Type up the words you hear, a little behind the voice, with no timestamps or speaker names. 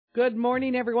Good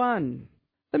morning, everyone.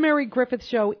 The Mary Griffith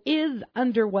Show is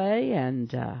underway, and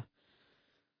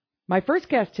my first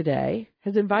guest today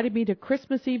has invited me to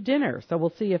Christmas Eve dinner. So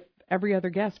we'll see if every other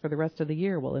guest for the rest of the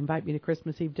year will invite me to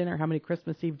Christmas Eve dinner. How many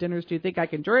Christmas Eve dinners do you think I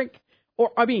can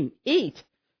eat?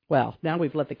 Well, now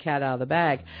we've let the cat out of the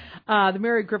bag. The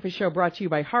Mary Griffith Show brought to you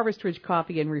by Harvest Ridge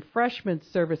Coffee and Refreshment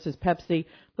Services Pepsi. A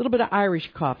little bit of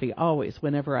Irish coffee always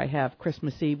whenever I have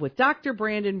Christmas Eve with Dr.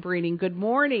 Brandon Bruening. Good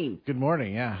morning. Good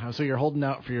morning, yeah. So you're holding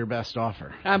out for your best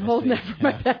offer. I'm holding out for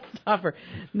my best offer.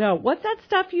 No, what's that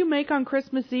stuff you make on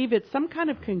Christmas Eve? It's some kind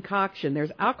of concoction.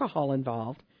 There's alcohol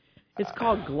involved. It's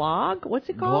called glog. What's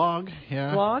it called? Glog,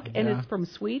 yeah. Glog, and it's from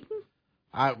Sweden?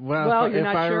 If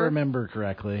I remember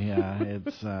correctly, yeah,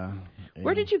 it's.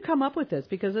 Where did you come up with this?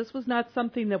 Because this was not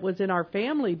something that was in our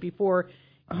family before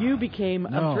you became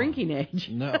of drinking age.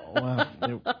 No, well,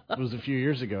 it was a few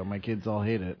years ago. My kids all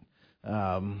hate it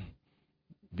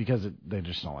because they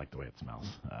just don't like the way it smells.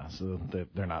 So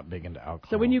they're not big into alcohol.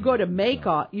 So when you go to make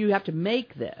you have to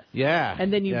make this. Yeah.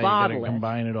 And then you bottle you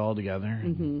combine it all together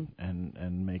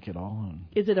and make it all.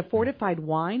 Is it a fortified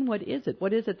wine? What is it?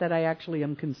 What is it that I actually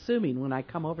am consuming when I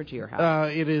come over to your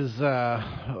house? It is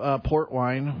port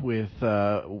wine with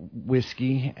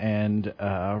whiskey and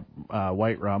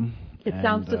white rum. It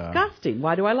sounds disgusting.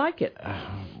 Why do I like it?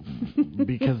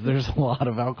 Because there's a lot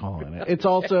of alcohol in it. It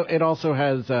also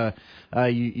has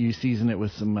you season it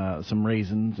with some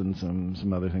raisins and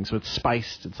some other things. So it's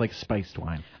spiced. It's like spiced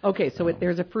wine. Okay, so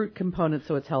there's a fruit component,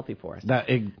 so it's healthy for us.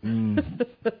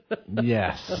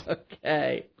 Yes.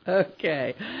 Okay. A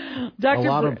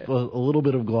little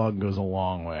bit of glog goes a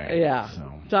long way. Yeah.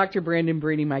 So. Dr. Brandon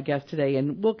Bruening, my guest today,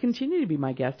 and will continue to be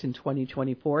my guest in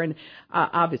 2024. And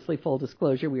obviously, full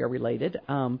disclosure, we are related,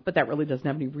 but that really doesn't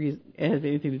have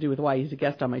anything to do with why he's a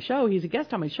guest on my show. He's a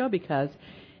guest on my show because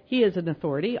he is an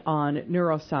authority on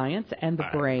neuroscience and the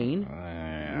brain.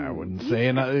 I wouldn't say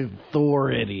an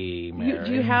authority, Mary.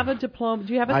 Do you have a diploma?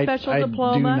 Do you have a special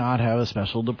diploma? I do not have a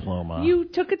special diploma. You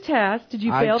took a test. Did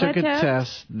you fail that test? I took a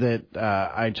test that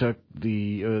I took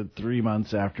the 3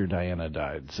 months after Diana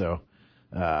died. So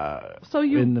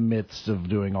you in the midst of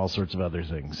doing all sorts of other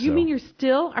things. You mean you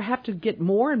still have to get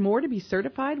more and more to be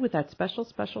certified with that special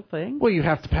thing? Well, you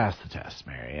have to pass the test,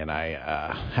 Mary, and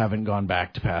I haven't gone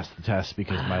back to pass the test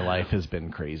because my life has been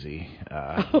crazy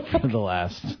for the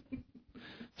last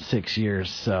 6 years.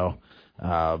 So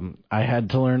I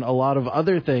had to learn a lot of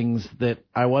other things that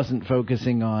I wasn't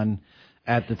focusing on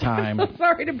at the time. I'm so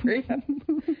sorry to bring up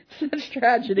such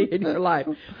tragedy in your life.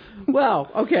 Well,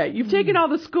 okay, you've taken all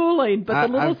the schooling, but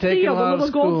the little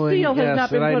gold seal has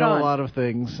not been put on. I know a lot of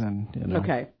things, and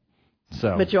Okay.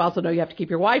 So, but you also know you have to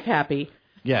keep your wife happy.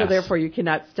 Yes. So therefore, you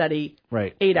cannot study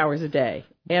 8 hours a day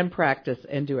and practice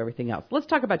and do everything else. Let's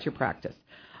talk about your practice.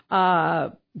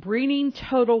 Bruening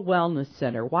Total Wellness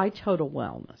Center. Why Total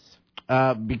Wellness?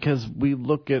 Because we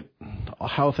look at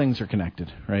how things are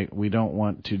connected, right? We don't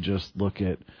want to just look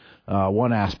at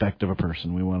one aspect of a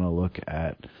person. We want to look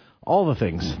at all the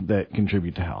things that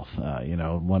contribute to health.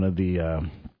 One of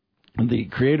the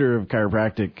creator of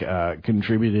chiropractic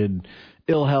contributed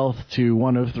ill health to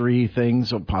one of three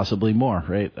things, or possibly more,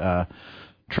 right?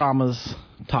 Traumas,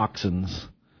 toxins,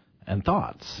 and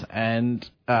thoughts. And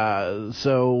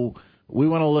so we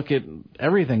want to look at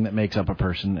everything that makes up a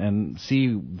person and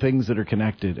see things that are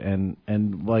connected. And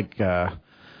like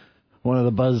one of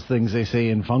the buzz things they say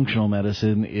in functional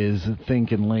medicine is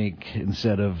think and link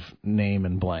instead of name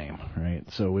and blame, right?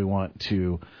 So we want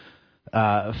to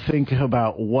think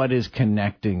about what is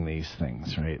connecting these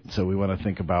things, right? So we want to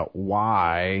think about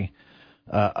why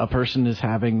a person is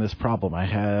having this problem.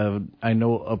 I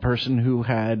know a person who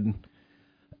had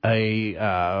a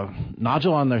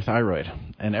nodule on their thyroid,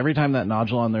 and every time that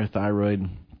nodule on their thyroid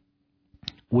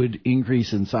would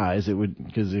increase in size,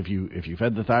 because if you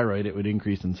fed the thyroid, it would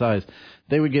increase in size.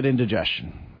 They would get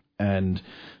indigestion, and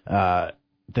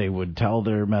they would tell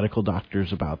their medical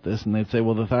doctors about this, and they'd say,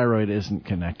 well, the thyroid isn't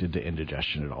connected to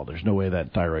indigestion at all. There's no way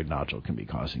that thyroid nodule can be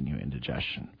causing you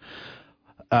indigestion.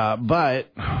 But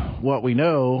what we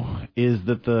know is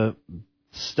that the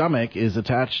stomach is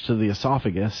attached to the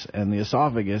esophagus, and the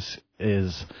esophagus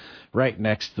is right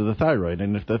next to the thyroid.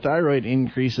 And if the thyroid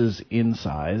increases in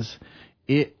size,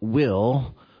 it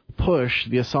will push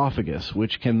the esophagus,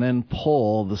 which can then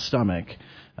pull the stomach.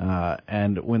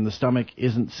 And when the stomach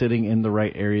isn't sitting in the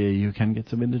right area, you can get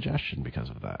some indigestion because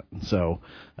of that. So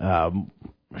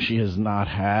she has not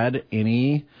had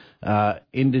any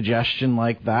indigestion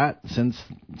like that since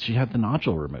she had the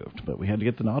nodule removed, but we had to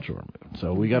get the nodule removed.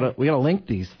 So we gotta link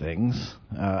these things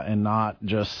and not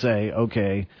just say,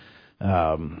 okay,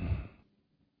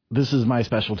 this is my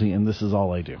specialty and this is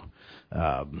all I do.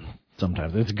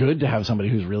 Sometimes it's good to have somebody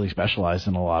who's really specialized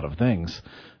in a lot of things,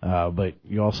 but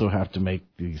you also have to make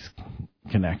these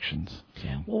connections. So.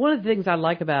 Well, one of the things I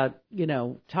like about,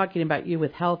 talking about you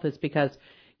with health is because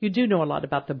you do know a lot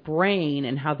about the brain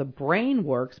and how the brain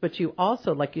works, but you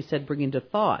also, like you said, bring into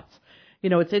thoughts.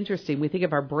 It's interesting. We think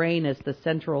of our brain as the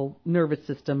central nervous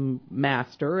system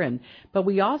master, but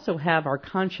we also have our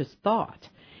conscious thought.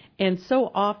 And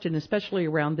so often, especially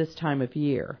around this time of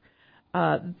year,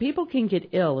 people can get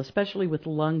ill, especially with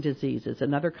lung diseases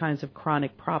and other kinds of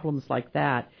chronic problems like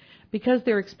that, because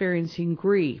they're experiencing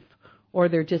grief or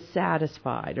they're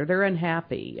dissatisfied or they're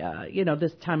unhappy.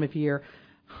 This time of year,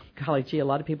 golly gee, a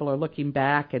lot of people are looking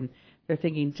back and they're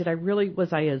thinking,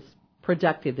 was I as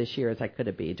productive this year as I could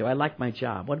have been? Do I like my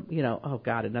job? Oh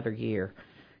God, another year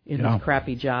in this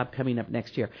crappy job coming up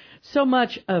next year. So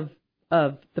much of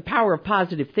the power of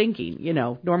positive thinking.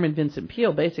 Norman Vincent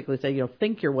Peale basically said,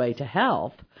 think your way to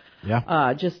health.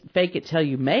 Yeah. Just fake it till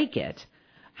you make it.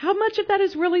 How much of that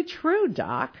is really true,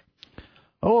 Doc?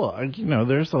 Oh,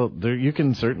 you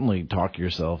can certainly talk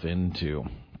yourself into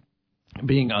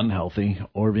being unhealthy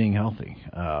or being healthy.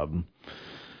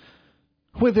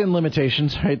 Within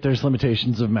limitations, right? There's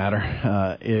limitations of matter.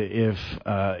 If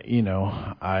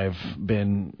I've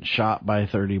been shot by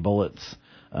 30 bullets,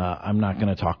 I'm not going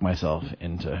to talk myself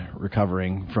into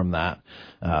recovering from that.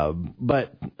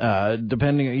 But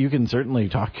depending, you can certainly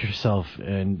talk yourself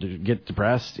and get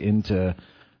depressed into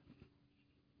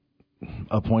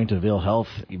a point of ill health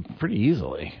pretty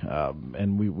easily.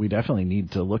 And we definitely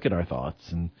need to look at our thoughts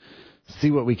and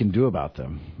see what we can do about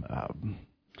them.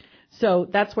 So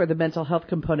that's where the mental health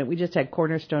component, we just had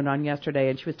Cornerstone on yesterday,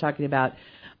 and she was talking about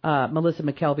Melissa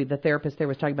McKelvey, the therapist there,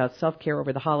 was talking about self-care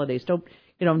over the holidays.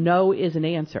 No is an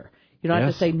answer. You don't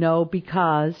have to say no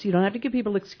because. You don't have to give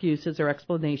people excuses or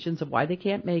explanations of why they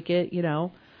can't make it,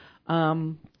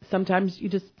 Sometimes you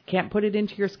just can't put it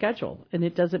into your schedule, and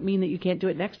it doesn't mean that you can't do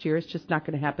it next year. It's just not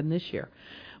going to happen this year.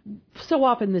 So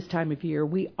often this time of year,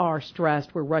 we are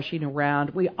stressed. We're rushing around.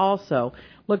 We also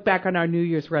look back on our New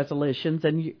Year's resolutions,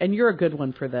 and you're a good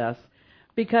one for this,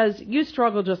 because you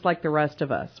struggle just like the rest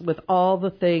of us with all the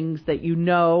things that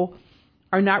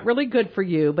are not really good for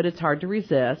you, but it's hard to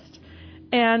resist.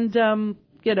 And, tell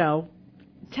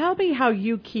me how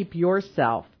you keep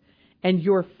yourself and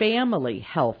your family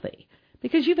healthy,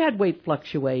 because you've had weight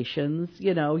fluctuations.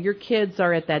 Your kids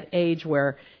are at that age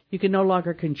where you can no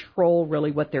longer control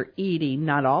really what they're eating,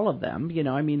 not all of them.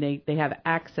 They have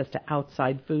access to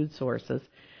outside food sources.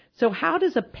 So how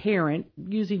does a parent,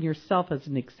 using yourself as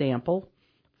an example,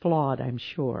 flawed, I'm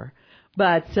sure,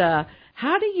 but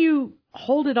how do you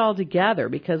hold it all together?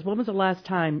 Because when was the last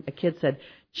time a kid said,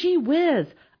 gee whiz,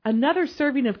 another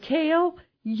serving of kale?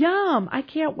 Yum, I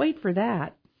can't wait for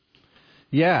that.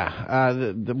 Yeah,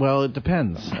 well, it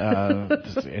depends.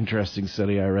 Just an interesting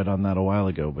study I read on that a while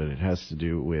ago, but it has to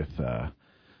do with,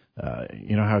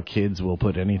 how kids will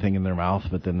put anything in their mouth,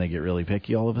 but then they get really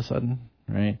picky all of a sudden,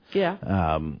 right?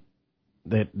 Yeah.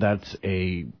 That's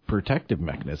a protective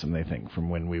mechanism, they think, from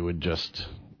when we would just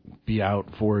be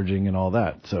out foraging and all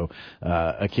that. So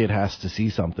a kid has to see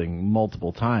something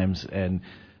multiple times and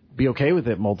be okay with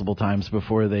it multiple times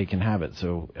before they can have it.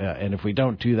 So, and if we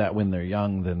don't do that when they're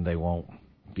young, then they won't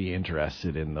be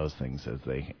interested in those things as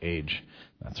they age,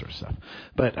 that sort of stuff.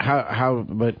 But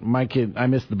but my kid, I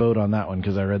missed the boat on that one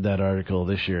because I read that article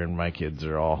this year, and my kids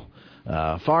are all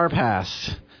far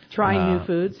past trying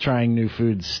new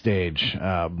foods stage.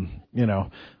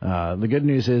 The good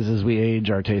news is as we age,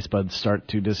 our taste buds start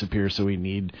to disappear, so we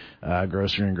need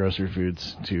grocery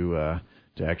foods to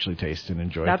actually taste and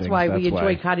enjoy things. That's why we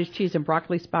enjoy cottage cheese and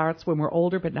broccoli sprouts when we're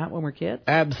older, but not when we're kids?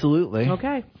 Absolutely.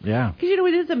 Okay. Yeah. Because,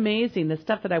 it is amazing, the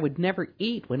stuff that I would never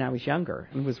eat when I was younger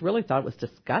and thought it was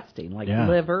disgusting, like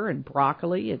liver and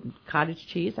broccoli and cottage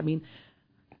cheese,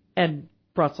 and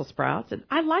Brussels sprouts. And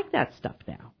I like that stuff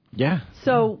now. Yeah.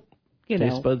 So,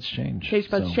 taste buds change.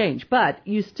 Change. But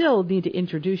you still need to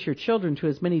introduce your children to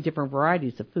as many different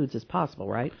varieties of foods as possible,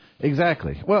 right?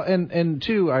 Exactly. Well, and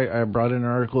two, I brought in an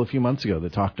article a few months ago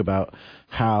that talked about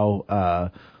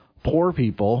how poor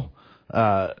people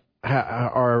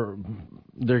are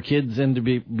their kids into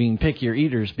being pickier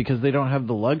eaters because they don't have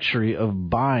the luxury of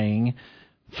buying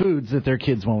foods that their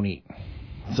kids won't eat.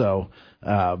 So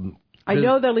I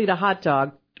know they'll eat a hot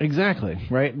dog. Exactly,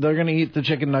 right? They're going to eat the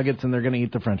chicken nuggets and they're going to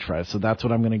eat the french fries. So that's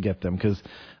what I'm going to get them because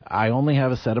I only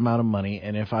have a set amount of money.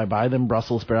 And if I buy them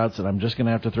Brussels sprouts and I'm just going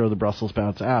to have to throw the Brussels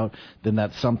sprouts out, then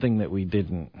that's something that we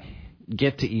didn't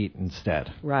get to eat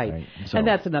instead. Right. So, and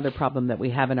that's another problem that we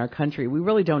have in our country. We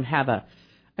really don't have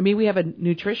we have a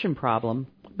nutrition problem,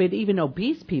 but even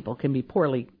obese people can be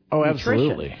poorly Oh, nutrition.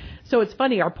 absolutely. So it's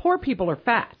funny, our poor people are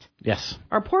fat. Yes.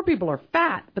 Our poor people are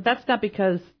fat, but that's not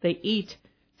because they eat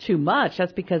too much.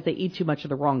 That's because they eat too much of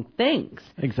the wrong things.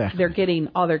 Exactly. They're getting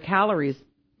all their calories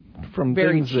from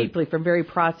very cheaply, from very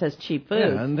processed, cheap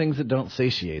foods. Yeah, and things that don't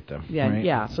satiate them. Yeah, right?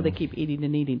 yeah. So they keep eating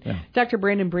and eating. Yeah. Dr.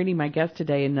 Brandon Bruening, my guest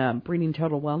today in Bruening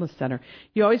Total Wellness Center.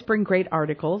 You always bring great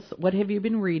articles. What have you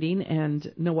been reading?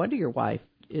 And no wonder your wife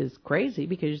is crazy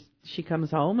because she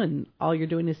comes home and all you're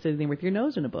doing is sitting there with your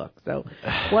nose in a book. So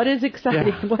what is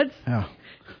exciting? Yeah.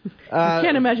 I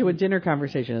can't imagine what dinner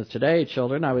conversation is today,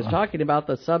 children. I was talking about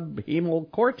the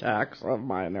subhemal cortex of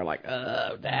mine. They're like,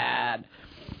 oh, Dad.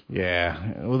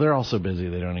 Yeah. Well, they're all so busy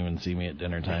they don't even see me at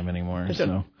dinner time anymore.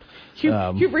 So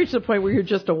you've reached the point where you're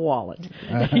just a wallet.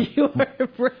 You are,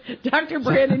 Dr.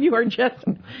 Brandon, you're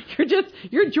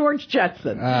George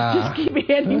Jetson. Just keep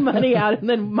handing money out, and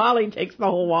then Molly takes the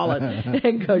whole wallet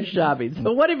and goes shopping.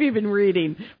 So what have you been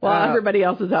reading while everybody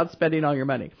else is out spending all your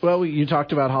money? Well, you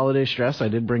talked about holiday stress. I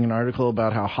did bring an article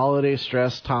about how holiday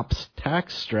stress tops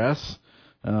tax stress.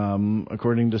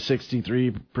 According to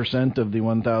 63% of the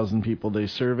 1,000 people they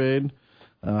surveyed.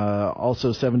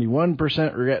 Also,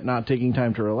 71% regret not taking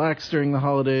time to relax during the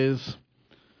holidays.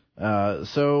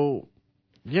 So,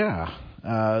 yeah,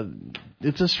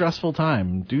 it's a stressful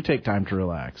time. Do take time to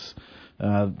relax.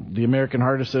 The American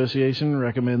Heart Association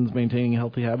recommends maintaining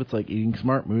healthy habits like eating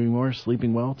smart, moving more,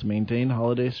 sleeping well to maintain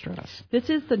holiday stress. This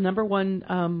is the number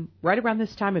one, right around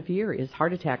this time of year, is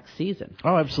heart attack season.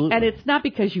 Oh, absolutely. And it's not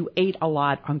because you ate a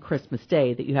lot on Christmas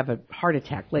Day that you have a heart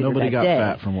attack later Nobody that got day.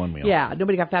 fat from one meal. Yeah,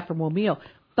 nobody got fat from one meal.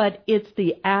 But it's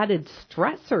the added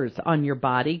stressors on your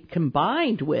body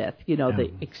combined with,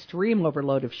 the extreme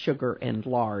overload of sugar and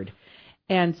lard.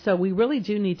 And so we really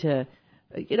do need to,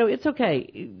 it's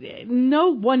okay. No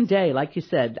one day, like you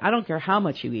said, I don't care how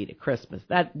much you eat at Christmas.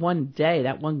 That one day,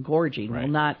 that one gorging will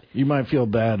not. You might feel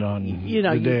bad on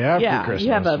the day after Christmas.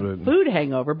 You have a food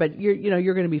hangover, but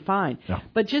you're going to be fine. Yeah.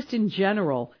 But just in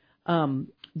general,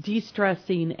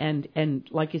 de-stressing and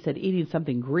like you said, eating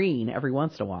something green every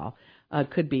once in a while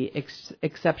could be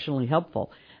exceptionally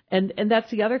helpful. And that's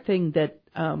the other thing that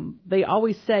they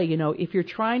always say, if you're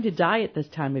trying to diet this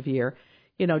time of year,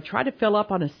 try to fill up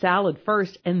on a salad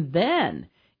first and then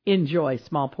enjoy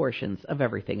small portions of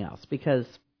everything else, because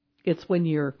it's when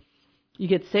you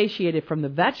get satiated from the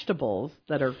vegetables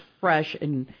that are fresh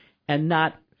and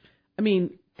not,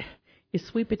 is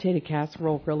sweet potato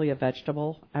casserole really a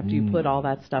vegetable after you put all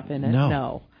that stuff in it?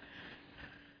 No.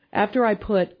 After I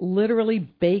put literally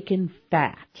bacon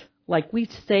fat, like we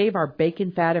save our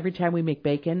bacon fat every time we make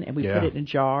bacon and we put it in a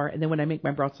jar, and then when I make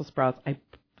my Brussels sprouts, I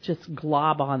just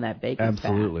glob on that bacon fat.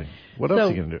 Absolutely. What else are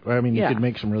you going to do? You could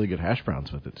make some really good hash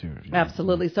browns with it, too.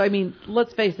 Absolutely. So,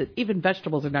 let's face it, even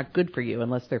vegetables are not good for you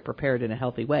unless they're prepared in a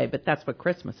healthy way, but that's what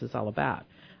Christmas is all about.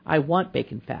 I want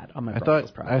bacon fat on my Brussels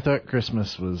sprouts. I thought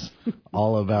Christmas was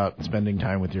all about spending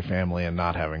time with your family and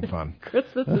not having fun.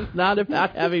 Christmas is not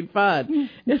about having fun.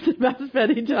 It's about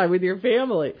spending time with your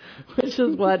family, which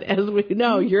is what, as we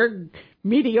know, your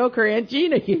mediocre Aunt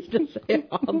Gina used to say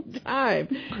all the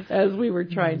time as we were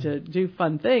trying to do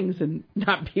fun things and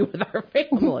not be with our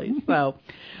family. So,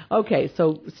 okay,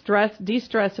 so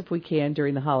de-stress if we can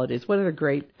during the holidays. What other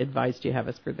great advice do you have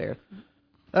us for there?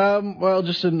 Well,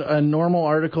 just a normal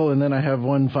article, and then I have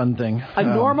one fun thing. A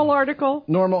normal article?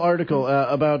 Normal article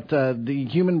about the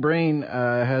human brain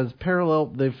has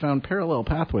they've found parallel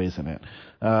pathways in it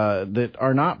that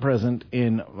are not present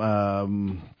in,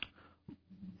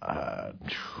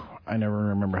 I never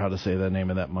remember how to say the name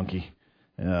of that monkey.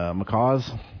 Macaws?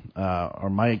 Or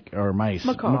mice.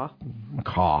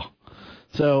 Macaw.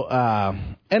 So,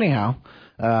 anyhow,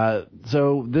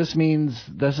 so this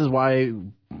is why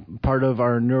part of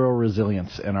our neural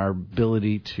resilience and our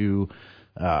ability to,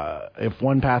 if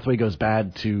one pathway goes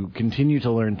bad, to continue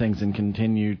to learn things and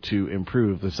continue to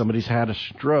improve. If somebody's had a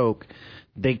stroke,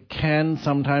 they can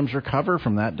sometimes recover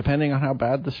from that depending on how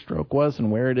bad the stroke was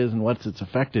and where it is and what's it's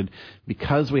affected,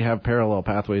 because we have parallel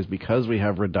pathways, because we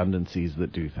have redundancies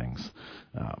that do things.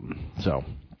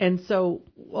 And so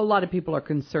a lot of people are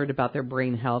concerned about their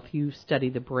brain health. You study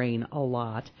the brain a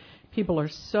lot. People are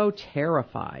so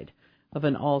terrified of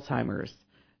an Alzheimer's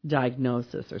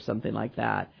diagnosis or something like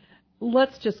that.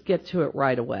 Let's just get to it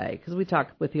right away, because we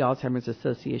talk with the Alzheimer's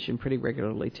Association pretty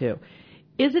regularly too.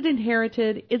 Is it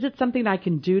inherited? Is it something I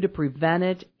can do to prevent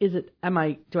it? Do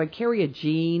I carry a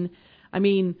gene? I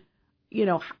can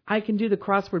do the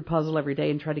crossword puzzle every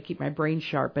day and try to keep my brain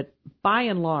sharp, but by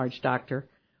and large, doctor,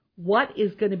 what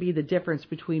is going to be the difference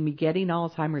between me getting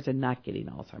Alzheimer's and not getting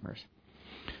Alzheimer's?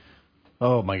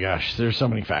 Oh, my gosh. There's so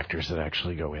many factors that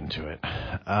actually go into it.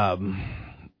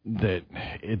 that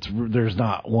there's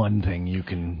not one thing you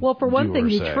can. Well, for one thing,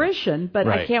 say. nutrition, but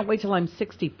Right. I can't wait till I'm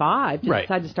 65 to Right.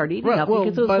 decide to start eating Right. healthy. Well,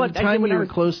 because it was by what the I did time when I you're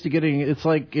was close to getting, it's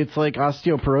like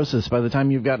osteoporosis. By the time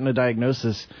you've gotten a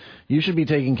diagnosis, you should be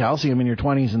taking calcium in your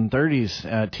 20s and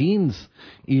 30s, teens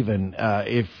even,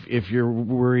 if you're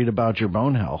worried about your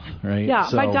bone health, right? Yeah,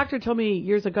 So, my doctor told me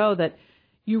years ago that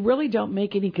you really don't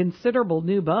make any considerable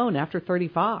new bone after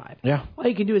 35. Yeah. All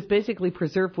you can do is basically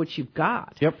preserve what you've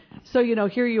got. Yep. So,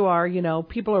 here you are,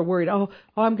 people are worried,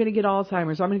 I'm going to get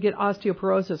Alzheimer's, or I'm going to get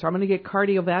osteoporosis, or I'm going to get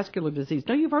cardiovascular disease.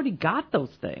 No, you've already got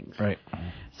those things. Right.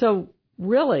 So,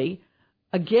 really,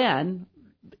 again,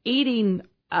 eating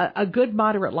a good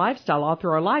moderate lifestyle all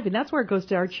through our life, and that's where it goes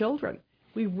to our children.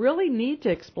 We really need to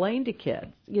explain to kids,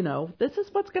 this is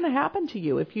what's going to happen to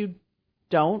you if you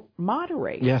don't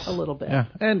moderate a little bit. Yeah,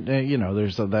 and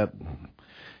there's that.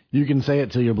 You can say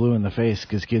it till you're blue in the face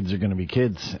because kids are going to be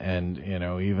kids, and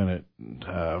even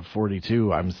at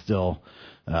 42, I'm still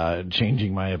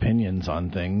changing my opiniens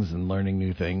on things and learning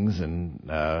new things and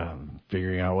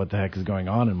figuring out what the heck is going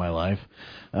on in my life.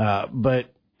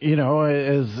 But as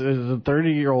a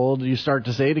 30-year-old, you start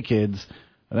to say to kids,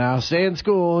 "Now stay in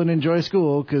school and enjoy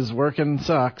school because working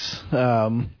sucks."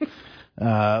 But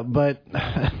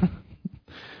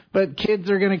But kids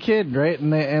are going to kid, right?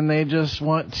 And they just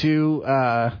want to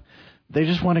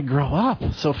grow up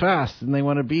so fast, and they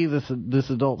want to be this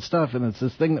adult stuff, and it's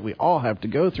this thing that we all have to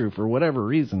go through for whatever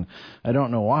reason. I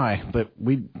don't know why, but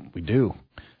we do.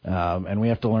 And we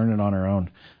have to learn it on our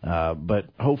own. But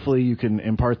hopefully you can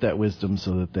impart that wisdom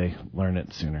so that they learn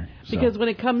it sooner. Because when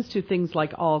it comes to things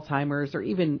like Alzheimer's or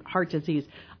even heart disease,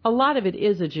 a lot of it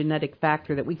is a genetic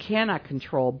factor that we cannot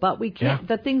control, but we can.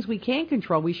 The things we can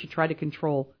control, we should try to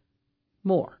control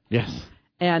more. Yes.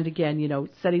 And again,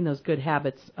 setting those good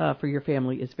habits for your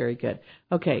family is very good.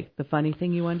 Okay, the funny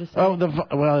thing you wanted to say?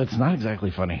 Well, it's not exactly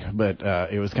funny, but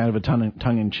it was kind of a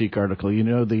tongue-in-cheek article.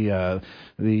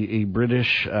 The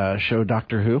British show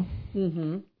Doctor Who?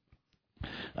 Mm-hmm.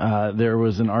 There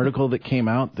was an article that came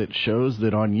out that shows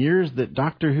that on years that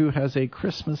Doctor Who has a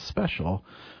Christmas special,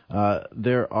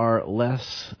 there are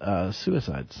less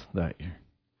suicides that year.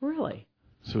 Really?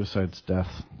 Suicides, yeah.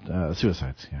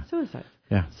 Suicides.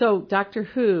 Yeah. So Doctor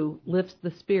Who lifts the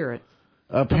spirits.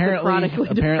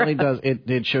 Apparently does.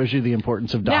 It shows you the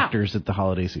importance of doctors at the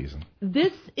holiday season.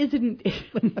 This is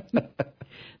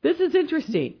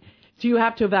interesting. Do you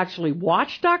have to have actually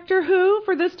watched Doctor Who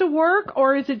for this to work,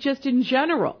 or is it just in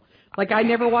general? Like, I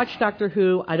never watched Doctor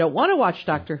Who. I don't want to watch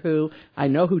Doctor Who. I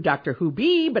know who Doctor Who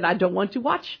be, but I don't want to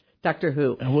watch Doctor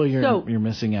Who. Well, you're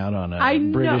missing out on a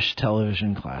British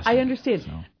television classic. I understand.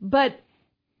 So. But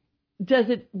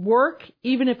does it work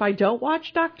even if I don't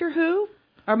watch Doctor Who?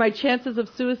 Are my chances of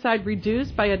suicide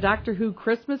reduced by a Doctor Who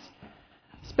Christmas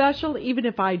special, even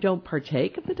if I don't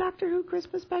partake of the Doctor Who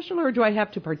Christmas special, or do I have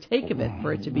to partake of it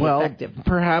for it to be effective?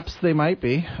 Perhaps they might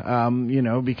be,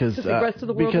 because the rest of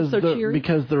the world is so cheery.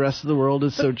 Because the rest of the world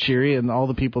is so cheery, and all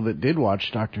the people that did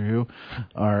watch Doctor Who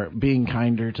are being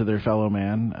kinder to their fellow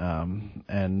man,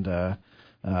 and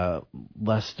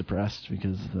less depressed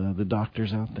because the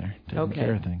doctor's out there taking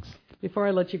care of things. Before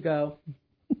I let you go,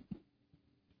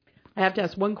 I have to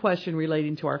ask one question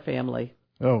relating to our family.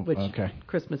 Which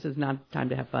Christmas is not a time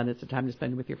to have fun. It's a time to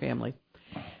spend with your family.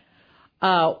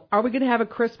 Are we going to have a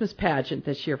Christmas pageant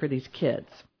this year for these kids?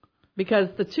 Because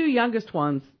the two youngest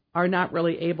ones are not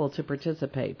really able to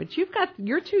participate. But you've got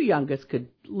your two youngest could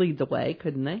lead the way,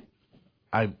 couldn't they?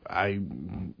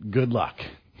 Good luck.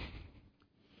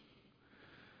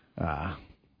 I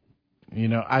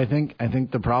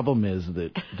think the problem is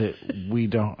that we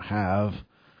don't have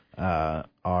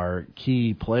our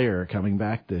key player coming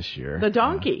back this year. The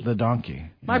donkey.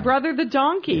 My brother, the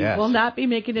donkey, will not be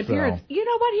making an appearance. You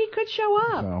know what? He could show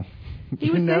up. He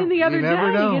was saying the other day,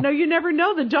 you never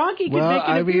know. The donkey could make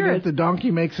an appearance. If the donkey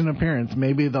makes an appearance,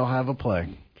 maybe they'll have a play.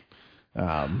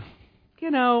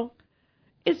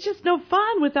 It's just no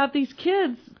fun without these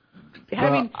kids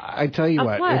having I tell you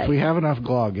what, play. if we have enough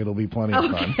glog, it'll be plenty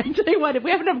of fun. I tell you what, if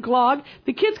we have enough glog,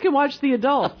 the kids can watch the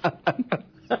adults.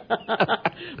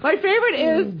 My favorite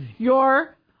is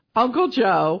your Uncle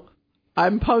Joe.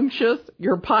 I'm Punctious,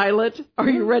 your pilot. Are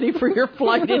you ready for your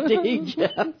flight into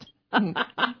Egypt?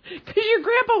 Because your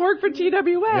grandpa worked for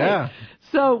TWA. Yeah.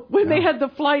 So when they had the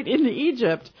flight into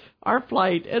Egypt, our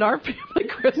flight at our family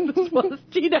Christmas was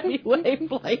TWA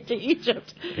flight to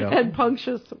Egypt. Yep. And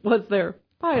Punctious was their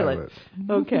pilot.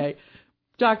 Okay.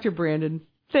 Dr. Brandon,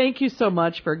 thank you so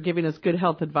much for giving us good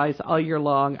health advice all year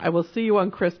long. I will see you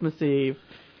on Christmas Eve.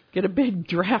 Get a big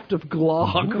draft of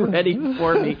glog ready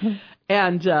for me.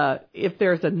 And if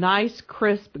there's a nice,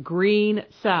 crisp, green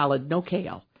salad, no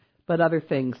kale, but other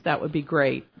things, that would be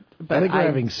great. But I think we're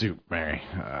having soup, Mary.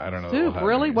 I don't know. Soup,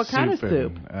 really? What kind of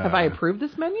soup? Have I approved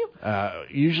this menu?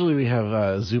 Usually we have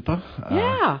zuppa.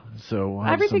 Yeah. So we'll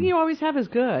everything you always have is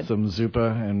good. Some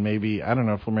zuppa, and maybe, I don't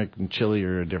know if we're making chili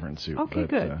or a different soup. Okay,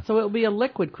 good. So it'll be a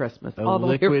liquid Christmas all the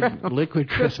way around. Liquid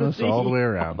Christmas all the way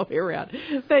around. All the way around.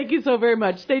 Thank you so very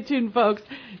much. Stay tuned, folks.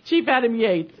 Chief Adam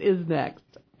Yates is next.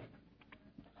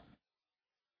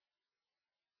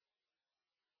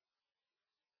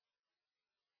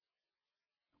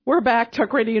 We're back.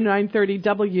 Talk Radio 930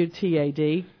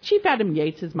 WTAD. Chief Adam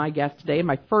Yates is my guest today, and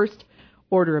my first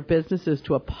order of business is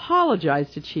to apologize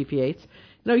to Chief Yates.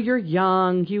 You know, you're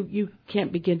young. You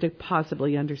can't begin to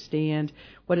possibly understand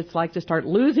what it's like to start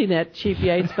losing it, Chief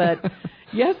Yates. But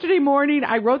yesterday morning,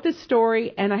 I wrote this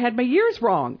story, and I had my years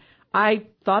wrong. I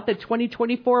thought that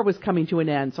 2024 was coming to an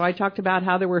end, so I talked about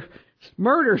how there were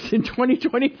murders in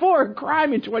 2024,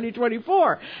 crime in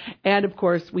 2024. And, of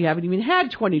course, we haven't even had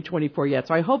 2024 yet,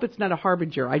 so I hope it's not a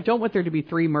harbinger. I don't want there to be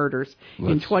 3 murders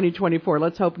in 2024.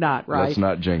 Let's hope not, right? Let's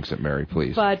not jinx it, Mary,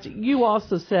 please. But you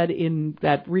also said in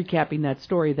that, recapping that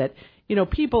story, that, you know,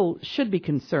 people should be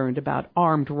concerned about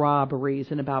armed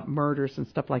robberies and about murders and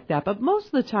stuff like that. But most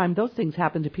of the time, those things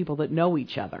happen to people that know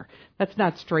each other. That's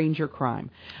not stranger crime.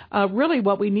 Really,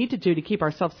 what we need to do to keep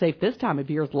ourselves safe this time of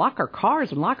year is lock our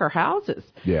cars and lock our houses.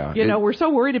 Yeah. You know, we're so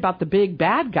worried about the big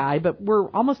bad guy, but we're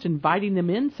almost inviting them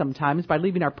in sometimes by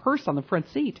leaving our purse on the front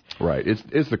seat. Right.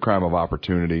 It's the crime of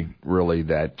opportunity, really,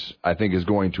 that I think is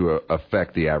going to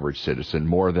affect the average citizen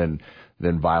more than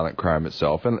violent crime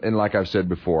itself. And like I've said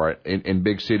before, in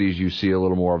big cities you see a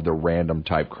little more of the random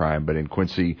type crime, but in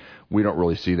Quincy we don't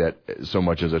really see that so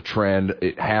much as a trend.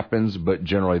 It happens, but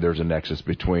generally there's a nexus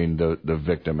between the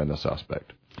victim and the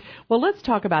suspect. Well, let's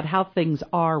talk about how things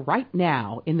are right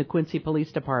now in the Quincy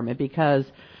Police Department, because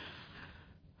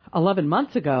 11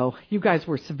 months ago, you guys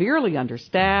were severely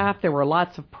understaffed. There were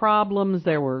lots of problems.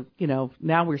 There were, you know,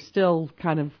 now we're still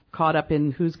kind of caught up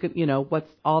in who's, you know, what's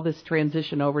all this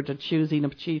transition over to choosing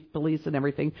of chief police and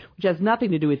everything, which has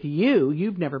nothing to do with you.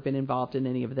 You've never been involved in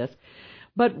any of this.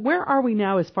 But where are we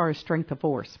now as far as strength of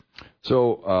force?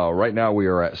 So right now we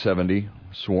are at 70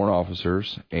 sworn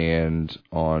officers, and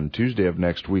on Tuesday of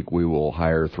next week we will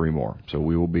hire 3 more. So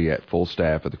we will be at full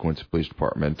staff at the Quincy Police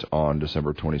Department on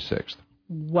December 26th.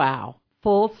 Wow.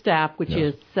 Full staff, which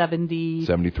is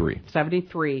 73.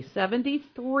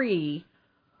 73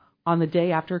 on the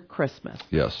day after Christmas.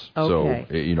 Yes. Okay.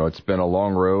 So, you know, it's been a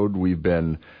long road. We've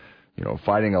been, you know,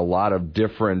 fighting a lot of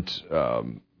different, I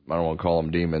don't want to call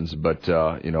them demons, but,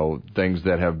 you know, things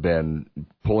that have been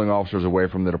pulling officers away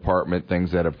from the department,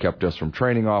 things that have kept us from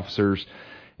training officers.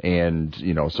 And,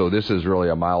 you know, so this is really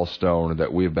a milestone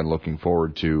that we've been looking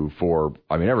forward to for,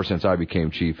 I mean, ever since I became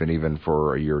chief and even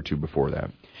for a year or two before that.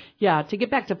 Yeah, to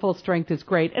get back to full strength is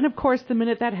great. And, of course, the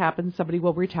minute that happens, somebody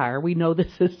will retire. We know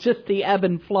this is just the ebb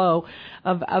and flow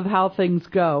of how things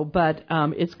go. But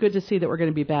it's good to see that we're going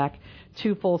to be back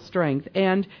to full strength.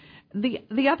 And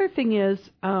the other thing is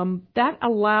that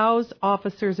allows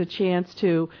officers a chance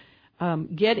to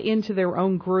get into their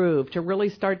own groove, to really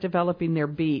start developing their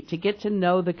beat, to get to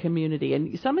know the community.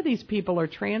 And some of these people are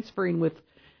transferring with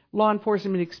law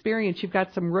enforcement experience. You've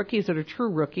got some rookies that are true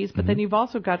rookies, but then you've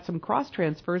also got some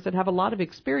cross-transfers that have a lot of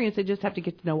experience. They just have to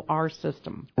get to know our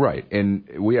system. Right. And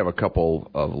we have a couple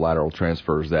of lateral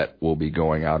transfers that will be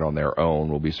going out on their own,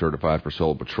 will be certified for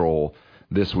solo patrol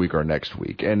this week or next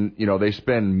week. And, you know, they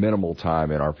spend minimal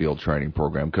time in our field training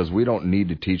program because we don't need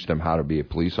to teach them how to be a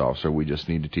police officer. We just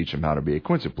need to teach them how to be a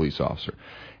Quincy police officer.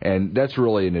 And that's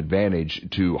really an advantage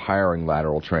to hiring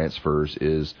lateral transfers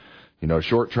is, you know,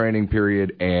 short training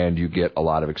period, and you get a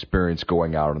lot of experience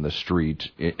going out on the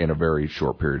street in a very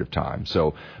short period of time.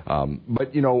 So,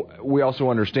 but, you know, we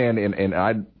also understand, and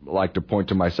I'd like to point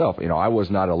to myself, you know, I was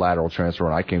not a lateral transfer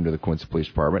when I came to the Quincy Police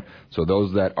Department. So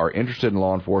those that are interested in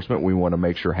law enforcement, we want to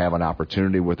make sure have an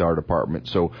opportunity with our department.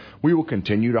 So we will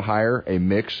continue to hire a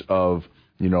mix of,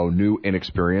 you know, new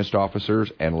inexperienced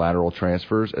officers and lateral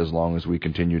transfers as long as we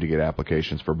continue to get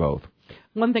applications for both.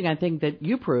 One thing I think that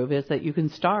you prove is that you can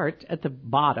start at the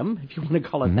bottom, if you want to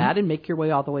call it that, and make your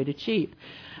way all the way to chief.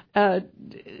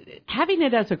 Having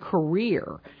it as a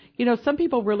career, you know, some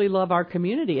people really love our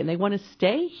community and they want to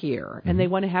stay here and they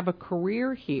want to have a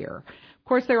career here. Of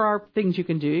course, there are things you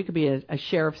can do. You could be a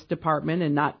sheriff's department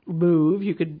and not move.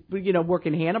 You could, you know, work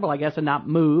in Hannibal, I guess, and not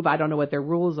move. I don't know what their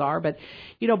rules are. But,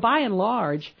 you know, by and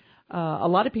large, a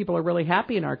lot of people are really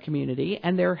happy in our community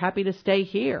and they're happy to stay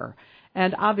here.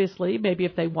 And obviously, maybe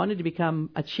if they wanted to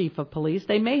become a chief of police,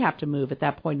 they may have to move at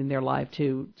that point in their life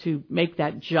to make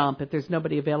that jump if there's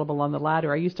nobody available on the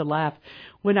ladder. I used to laugh.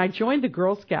 When I joined the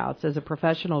Girl Scouts as a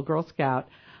professional Girl Scout,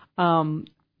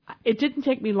 it didn't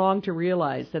take me long to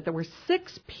realize that there were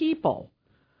 6 people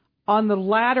on the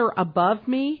ladder above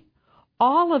me.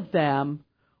 All of them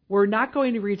were not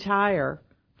going to retire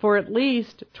for at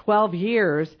least 12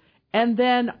 years, and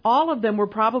then all of them were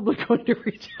probably going to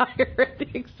retire at the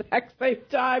exact same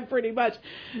time, pretty much.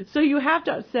 So you have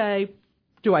to say,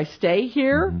 do I stay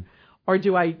here, or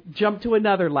do I jump to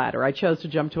another ladder? I chose to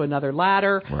jump to another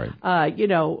ladder. Right.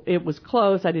 It was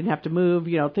close. I didn't have to move.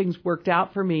 Things worked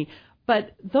out for me.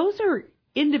 But those are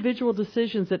individual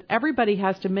decisions that everybody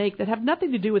has to make that have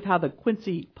nothing to do with how the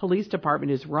Quincy Police Department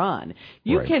is run.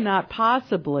 You Right. cannot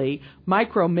possibly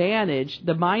micromanage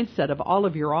the mindset of all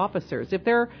of your officers. If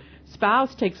their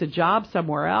spouse takes a job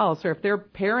somewhere else, or if their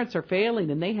parents are failing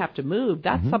and they have to move,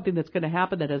 that's something that's going to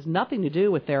happen that has nothing to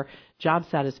do with their job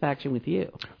satisfaction with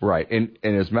you. Right. And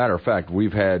as a matter of fact,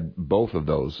 we've had both of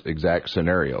those exact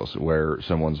scenarios where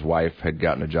someone's wife had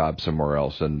gotten a job somewhere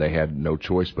else and they had no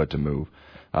choice but to move.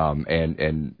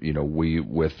 We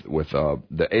with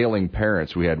the ailing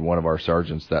parents, we had one of our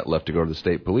sergeants that left to go to the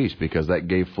state police because that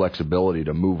gave flexibility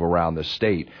to move around the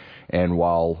state. And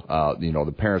while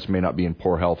the parents may not be in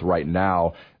poor health right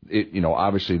now,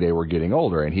 obviously they were getting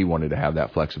older, and he wanted to have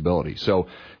that flexibility. So,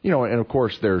 and of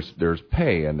course there's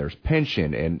pay and there's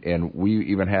pension, and we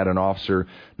even had an officer.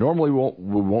 Normally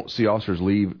we won't see officers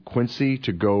leave Quincy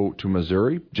to go to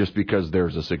Missouri just because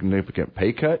there's a significant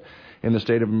pay cut in the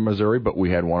state of Missouri. But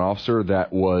we had one officer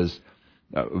that was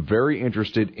very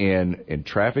interested in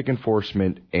traffic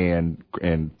enforcement and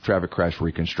traffic crash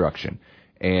reconstruction.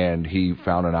 And he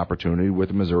found an opportunity with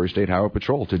the Missouri State Highway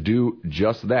Patrol to do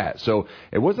just that. So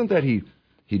it wasn't that he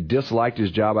disliked his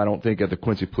job, I don't think, at the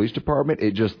Quincy Police Department.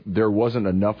 It just, there wasn't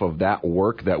enough of that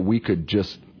work that we could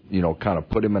just, kind of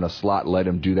put him in a slot, let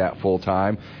him do that full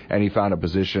time. And he found a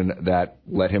position that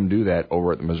let him do that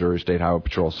over at the Missouri State Highway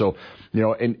Patrol. So,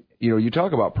 you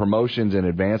talk about promotions and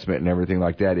advancement and everything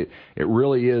like that. It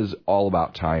really is all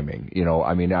about timing.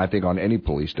 I think on any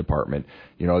police department,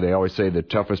 they always say the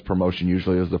toughest promotion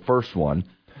usually is the first one,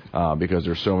 because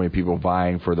there's so many people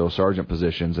vying for those sergeant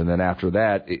positions. And then after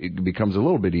that, it becomes a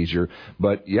little bit easier.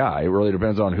 But yeah, it really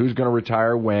depends on who's going to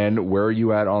retire when, where are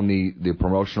you at on the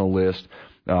promotional list.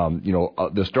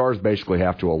 The stars basically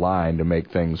have to align to make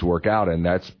things work out. And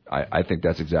I think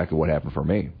that's exactly what happened for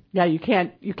me. Yeah, you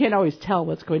can't always tell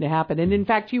what's going to happen. And in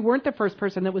fact, you weren't the first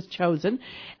person that was chosen,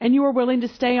 and you were willing to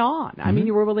stay on. I mean,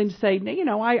 you were willing to say,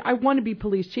 I want to be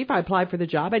police chief. I applied for the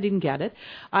job. I didn't get it.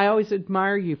 I always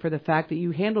admire you for the fact that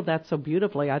you handled that so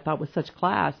beautifully. I thought with such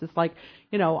class. It's like,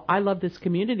 I love this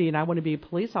community and I want to be a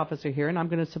police officer here, and I'm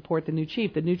going to support the new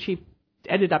chief. The new chief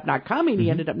ended up not coming.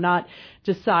 He ended up not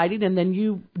deciding, and then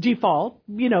you default,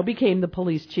 became the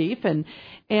police chief, and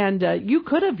you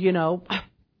could have,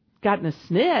 gotten a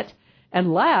snit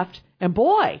and left, and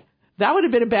boy, that would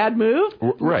have been a bad move.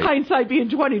 Right. Hindsight being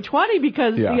 20/20,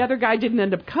 because the other guy didn't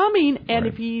end up coming, and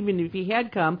Right. if he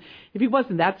had come, if he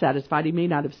wasn't that satisfied, he may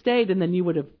not have stayed, and then you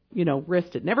would have,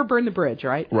 risked it. Never burn the bridge,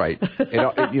 right? Right.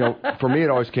 For me, it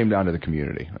always came down to the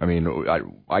community. I mean,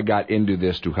 I got into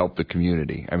this to help the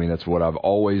community. I mean, that's what I've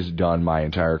always done my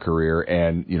entire career.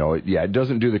 And, it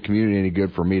doesn't do the community any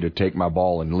good for me to take my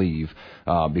ball and leave,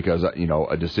 because,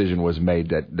 a decision was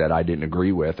made that I didn't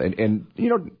agree with. And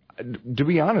to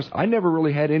be honest, I never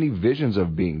really had any visions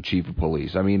of being chief of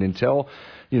police. I mean, until,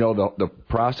 the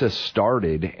process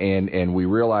started and we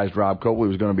realized Rob Copley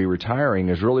was going to be retiring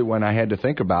is really when I had to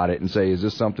think about it and say, is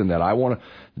this something that I want to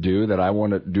do, that I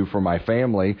want to do for my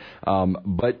family?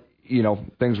 But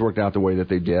things worked out the way that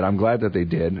they did. I'm glad that they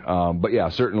did. But yeah,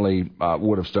 certainly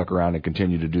would have stuck around and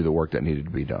continued to do the work that needed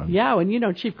to be done. Yeah,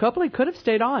 and Chief Copley could have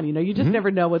stayed on. You just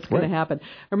never know what's going to happen.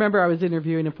 I remember I was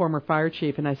interviewing a former fire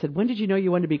chief, and I said, when did you know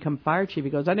you wanted to become fire chief? He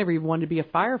goes, I never even wanted to be a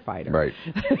firefighter. Right.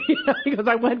 He goes,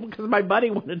 I went because my buddy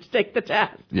wanted to take the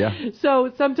test. Yeah.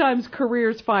 So sometimes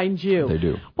careers find you. They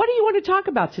do. What do you want to talk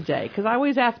about today? Because I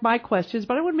always ask my questions,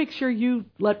 but I want to make sure you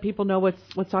let people know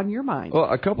what's on your mind.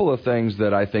 Well, a couple of things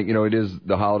that I think, it is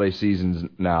the holiday seasons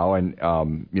now, and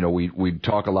we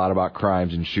talk a lot about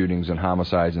crimes and shootings and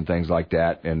homicides and things like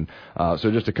that, and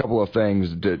so just a couple of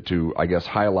things to I guess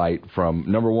highlight from.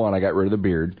 Number one, I got rid of the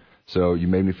beard. So you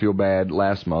made me feel bad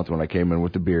last month when I came in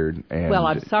with the beard. And well,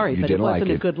 I'm sorry, but it wasn't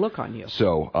like a good look on you.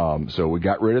 So we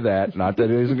got rid of that. Not that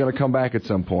it isn't going to come back at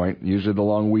some point. Usually the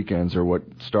long weekends are what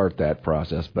start that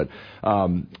process. But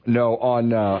on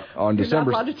You're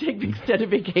December, not allowed to take the extended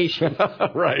vacation.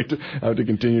 right. I have to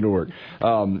continue to work.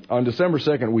 On December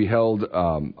 2nd, we held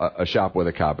a Shop with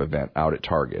a Cop event out at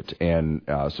Target, and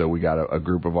so we got a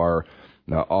group of our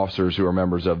officers who are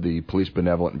members of the Police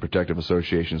Benevolent and Protective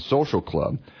Association Social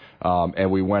Club. And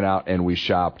we went out and we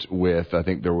shopped with, I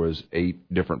think there was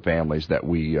 8 different families that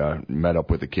we met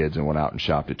up with the kids and went out and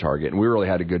shopped at Target. And we really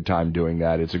had a good time doing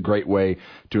that. It's a great way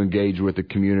to engage with the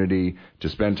community, to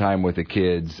spend time with the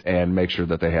kids, and make sure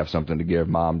that they have something to give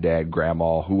mom, dad,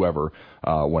 grandma, whoever,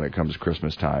 when it comes to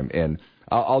Christmas time. And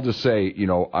I'll just say,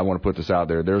 I want to put this out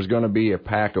there. There's going to be a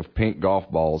pack of pink golf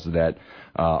balls that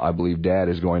I believe Dad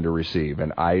is going to receive.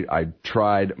 And I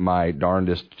tried my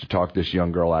darndest to talk this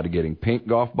young girl out of getting pink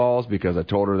golf balls because I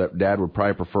told her that Dad would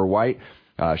probably prefer white.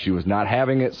 She was not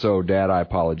having it, so Dad, I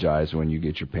apologize when you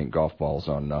get your pink golf balls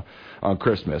on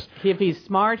Christmas. If he's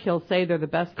smart, he'll say they're the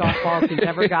best golf balls he's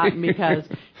ever gotten because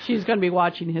she's going to be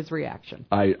watching his reaction.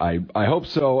 I hope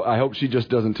so. I hope she just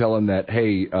doesn't tell him that,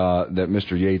 hey, that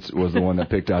Mr. Yates was the one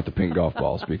that picked out the pink golf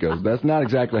balls, because that's not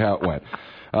exactly how it went.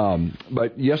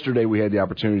 But yesterday we had the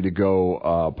opportunity to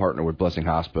go partner with Blessing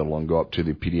Hospital and go up to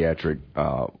the pediatric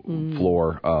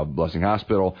floor of Blessing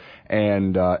Hospital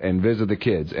and visit the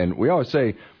kids. And we always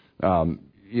say,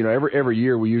 every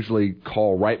year we usually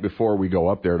call right before we go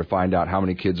up there to find out how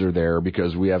many kids are there,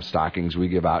 because we have stockings we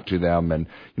give out to them, and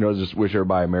just wish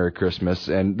everybody a Merry Christmas.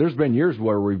 And there's been years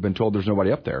where we've been told there's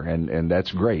nobody up there, and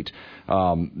that's great.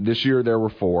 This year there were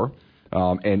 4.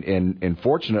 And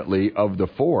fortunately, of the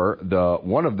 4,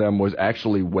 one of them was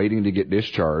actually waiting to get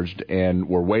discharged and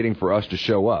were waiting for us to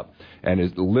show up.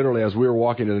 And literally, as we were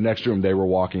walking to the next room, they were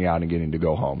walking out and getting to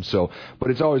go home.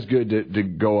 But it's always good to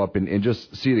go up and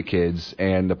just see the kids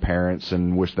and the parents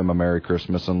and wish them a Merry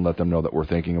Christmas and let them know that we're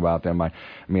thinking about them. I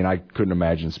mean, I couldn't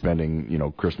imagine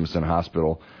spending, Christmas in a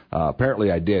hospital.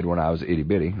 Apparently I did when I was itty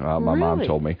bitty. My mom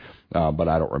told me, but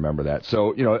I don't remember that.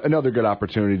 So, another good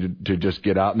opportunity to just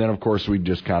get out. And then, of course, we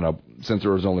just kind of, since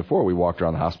there was only 4, we walked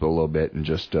around the hospital a little bit and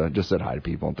just said hi to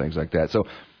people and things like that. So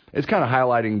it's kind of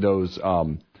highlighting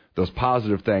those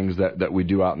positive things that we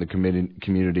do out in the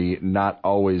community, not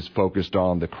always focused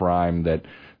on the crime that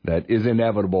is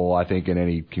inevitable, I think, in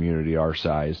any community our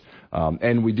size.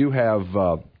 And we do have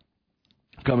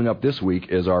coming up this week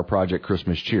is our Project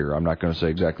Christmas Cheer. I'm not going to say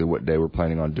exactly what day we're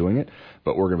planning on doing it,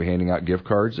 but we're going to be handing out gift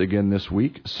cards again this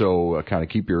week. So kind of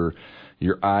keep your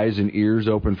eyes and ears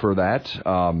open for that.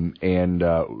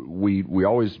 We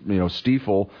always,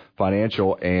 Stiefel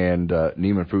Financial and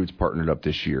Neiman Foods partnered up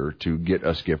this year to get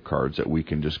us gift cards that we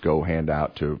can just go hand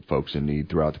out to folks in need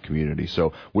throughout the community.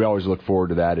 So we always look forward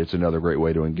to that. It's another great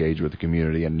way to engage with the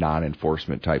community in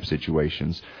non-enforcement type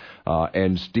situations.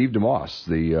 And Steve DeMoss,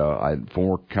 the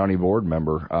former county board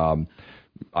member,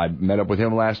 I met up with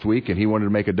him last week, and he wanted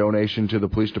to make a donation to the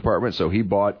police department, so he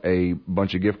bought a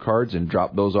bunch of gift cards and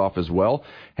dropped those off as well.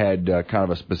 Had kind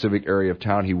of a specific area of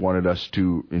town he wanted us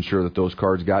to ensure that those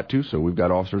cards got to, so we've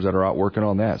got officers that are out working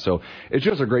on that. So it's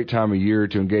just a great time of year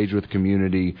to engage with the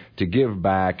community, to give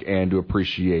back, and to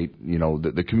appreciate,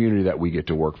 the community that we get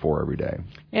to work for every day.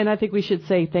 And I think we should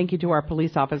say thank you to our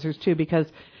police officers, too, because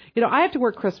I have to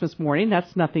work Christmas morning.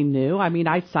 That's nothing new. I mean,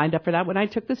 I signed up for that when I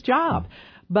took this job.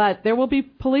 But there will be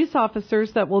police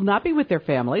officers that will not be with their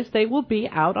families. They will be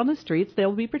out on the streets. They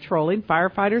will be patrolling,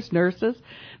 firefighters, nurses.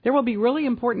 There will be really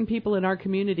important people in our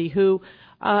community who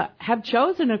have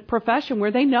chosen a profession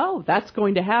where they know that's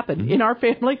going to happen. Mm-hmm. In our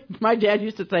family, my dad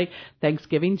used to say,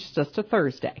 Thanksgiving's just a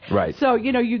Thursday. Right. So,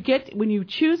 you get, when you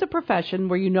choose a profession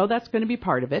where that's going to be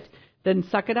part of it, then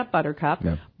suck it up, Buttercup.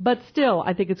 Yeah. But still,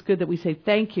 I think it's good that we say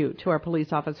thank you to our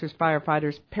police officers,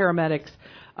 firefighters, paramedics,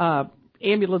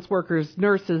 ambulance workers,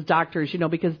 nurses, doctors,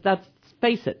 because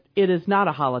face it, it is not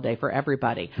a holiday for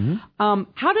everybody. Mm-hmm.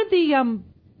 How did the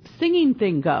singing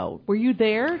thing go? Were you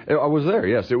there? I was there,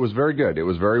 yes. It was very good. It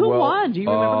was very Who well. Who won? Do you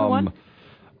remember who won?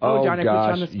 Oh, John,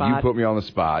 gosh, you put me on the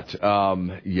spot.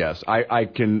 Yes, I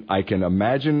can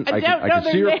imagine. I can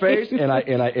see her face,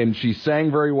 and she sang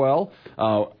very well.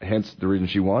 Hence the reason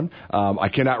she won. I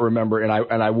cannot remember, and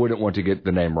I wouldn't want to get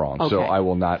the name wrong, so I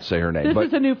will not say her name. This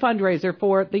is a new fundraiser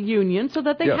for the union, so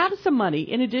that they have some money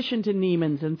in addition to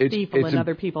Neiman's and Stiefel and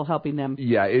other people helping them.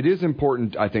 Yeah, it is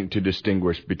important, I think, to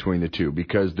distinguish between the two,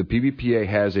 because the PBPA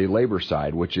has a labor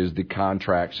side, which is the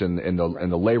contracts and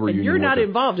the labor union. You're not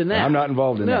involved in that. I'm not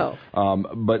involved in that. No.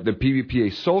 But the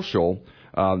PVPA Social,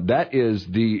 that is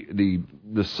the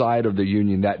side of the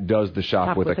union that does the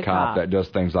shop with a cop, that does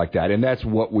things like that. And that's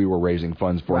what we were raising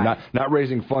funds for. Right. Not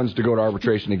raising funds to go to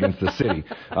arbitration against the city,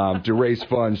 to raise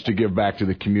funds to give back to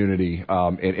the community.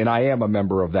 And I am a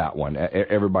member of that one.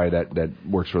 Everybody that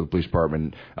works for the police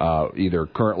department, either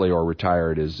currently or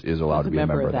retired, is allowed to be a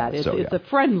member of that. It's a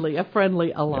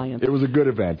friendly alliance. It was a good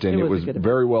event, and it was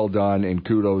very well done. And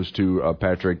kudos to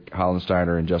Patrick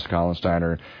Hollensteiner and Jessica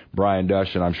Hollensteiner, Brian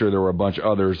Dush, and I'm sure there were a bunch of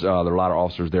others. There were a lot of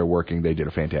officers there working. They did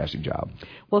a fantastic job.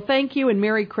 Well, thank you, and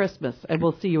Merry Christmas, and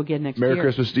we'll see you again next year. Merry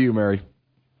Christmas to you, Mary.